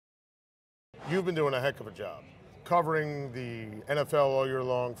you've been doing a heck of a job covering the NFL all year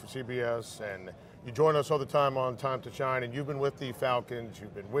long for CBS, and you join us all the time on Time to Shine, and you've been with the Falcons,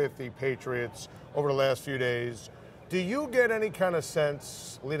 you've been with the Patriots over the last few days. Do you get any kind of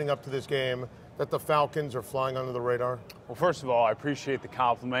sense leading up to this game that the Falcons are flying under the radar? Well, first of all, I appreciate the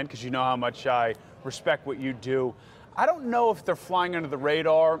compliment because you know how much I respect what you do. I don't know if they're flying under the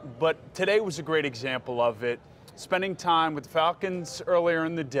radar, but today was a great example of it. Spending time with the Falcons earlier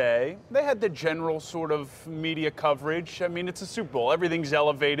in the day, they had the general sort of media coverage. I mean, it's a Super Bowl. Everything's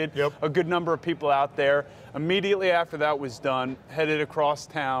elevated. Yep. A good number of people out there. Immediately after that was done, headed across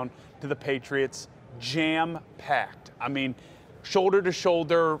town to the Patriots, jam-packed. I mean, shoulder to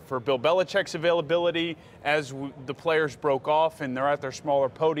shoulder for Bill Belichick's availability as the players broke off and they're at their smaller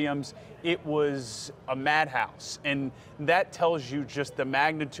podiums. It was a madhouse, and that tells you just the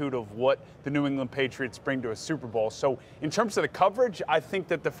magnitude of what the New England Patriots bring to a Super Bowl. So in terms of the coverage, I think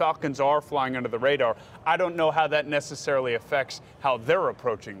that the Falcons are flying under the radar. I don't know how that necessarily affects how they're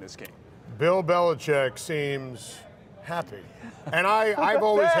approaching this game. Bill Belichick seems happy. And I've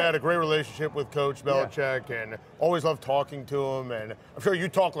always had a great relationship with Coach Belichick, and always loved talking to him. And I'm sure you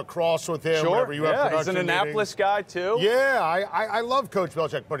talk lacrosse with him whenever you have production he's an Annapolis guy too. Yeah, I love Coach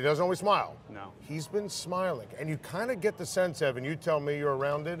Belichick, but he doesn't always smile. No. He's been smiling. And you kind of get the sense, Evan, you tell me you're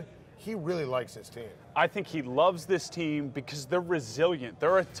around it, he really likes his team. I think he loves this team because they're resilient.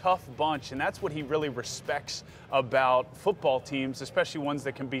 They're a tough bunch, and that's what he really respects about football teams, especially ones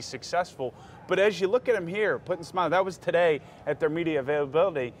that can be successful. But as you look at him here, putting smile, that was today at their media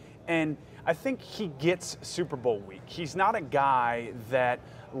availability, and I think he gets Super Bowl week. He's not a guy that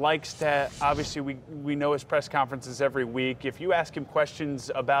likes to, obviously we know his press conferences every week. If you ask him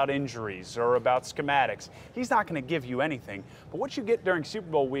questions about injuries or about schematics, he's not going to give you anything. But what you get during Super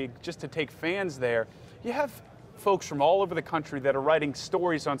Bowl week, just to take fans there, you have folks from all over the country that are writing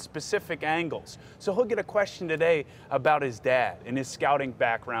stories on specific angles. So he'll get a question today about his dad and his scouting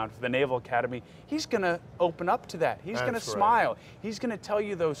background for the Naval Academy. He's going to open up to that. He's going to smile. He's going to tell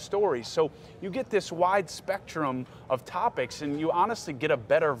you those stories. So you get this wide spectrum of topics, and you honestly get a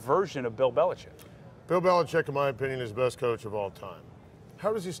better version of Bill Belichick. Bill Belichick, in my opinion, is the best coach of all time.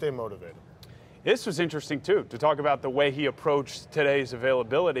 How does he stay motivated? This was interesting, too, to talk about the way he approached today's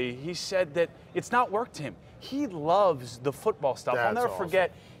availability. He said that it's not work to him. He loves the football stuff. I'll never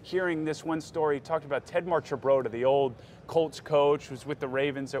forget hearing this one story. He talked about Ted Marchibroda, the old Colts coach, who was with the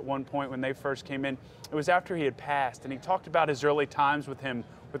Ravens at one point when they first came in. It was after he had passed, and he talked about his early times with him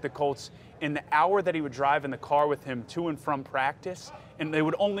with the Colts in the hour that he would drive in the car with him to and from practice, and they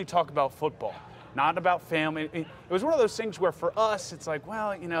would only talk about football. Not about family. It was one of those things where for us, it's like,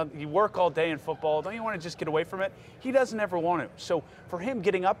 well, you know, you work all day in football. Don't you want to just get away from it? He doesn't ever want to. So for him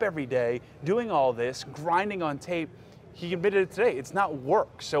getting up every day, doing all this, grinding on tape, he admitted it today. It's not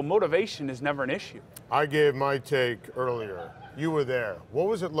work. So motivation is never an issue. I gave my take earlier. You were there. What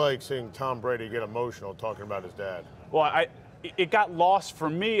was it like seeing Tom Brady get emotional talking about his dad? Well, it got lost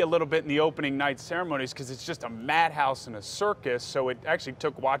for me a little bit in the opening night ceremonies because it's just a madhouse and a circus. So it actually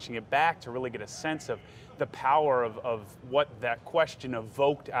took watching it back to really get a sense of the power of what that question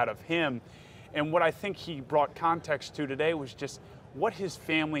evoked out of him. And what I think he brought context to today was just what his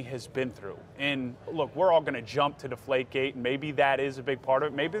family has been through. And look, we're all going to jump to Deflategate, and maybe that is a big part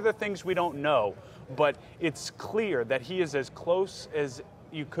of it. Maybe there are things we don't know, but it's clear that he is as close as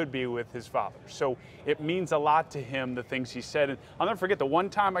you could be with his father. So it means a lot to him, the things he said. And I'll never forget the one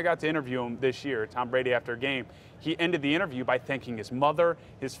time I got to interview him this year, Tom Brady, after a game, he ended the interview by thanking his mother,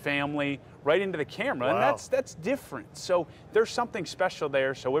 his family, right into the camera. Wow. And that's different. So there's something special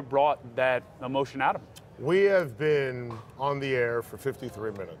there. So it brought that emotion out of him. We have been on the air for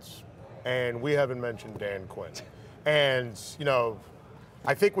 53 minutes, and we haven't mentioned Dan Quinn. And, you know,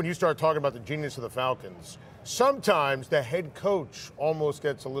 I think when you start talking about the genius of the Falcons, sometimes the head coach almost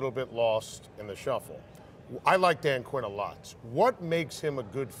gets a little bit lost in the shuffle. I like Dan Quinn a lot. What makes him a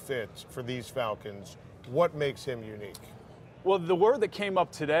good fit for these Falcons? What makes him unique? Well, the word that came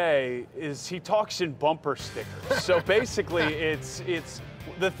up today is he talks in bumper stickers. So basically, it's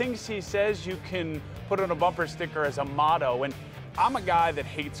the things he says you can put on a bumper sticker as a motto. And I'm a guy that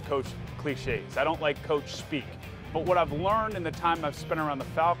hates coach cliches. I don't like coach speak. But what I've learned in the time I've spent around the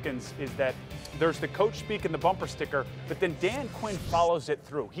Falcons is that there's the coach speak and the bumper sticker, but then Dan Quinn follows it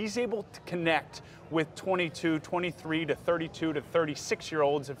through. He's able to connect with 22, 23 to 32 to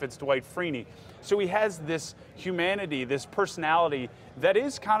 36-year-olds if it's Dwight Freeney. So he has this humanity, this personality that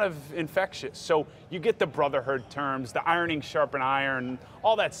is kind of infectious. So you get the brotherhood terms, the ironing sharpen iron,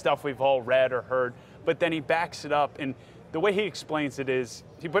 all that stuff we've all read or heard, but then he backs it up. And the way he explains it is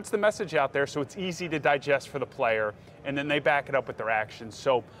He puts the message out there so it's easy to digest for the player, and then they back it up with their actions.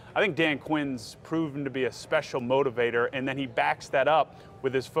 So I think Dan Quinn's proven to be a special motivator, and then he backs that up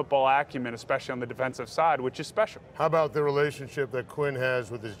with his football acumen, especially on the defensive side, which is special. How about the relationship that Quinn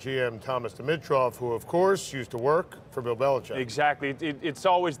has with his GM, Thomas Dimitroff, who, of course, used to work for Bill Belichick? Exactly. It's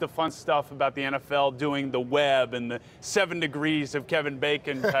always the fun stuff about the NFL, doing the web and the 7 degrees of Kevin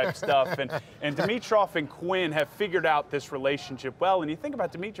Bacon type stuff. And Dimitroff and Quinn have figured out this relationship well. And you think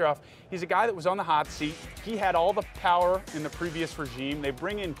about Dimitroff, he's a guy that was on the hot seat. He had all the power in the previous regime. They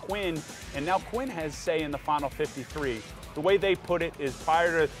bring in Quinn, and now Quinn has say in the final 53. The way they put it is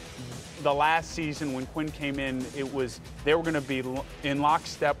prior to the last season when Quinn came in, they were going to be in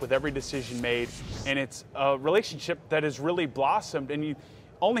lockstep with every decision made, and it's a relationship that has really blossomed, and you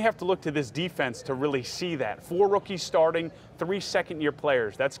only have to look to this defense to really see that. 4 rookies starting, 3 second-year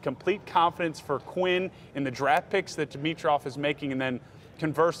players. That's complete confidence for Quinn in the draft picks that Dimitroff is making, and then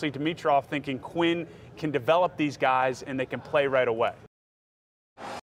conversely, Dimitroff thinking Quinn can develop these guys and they can play right away.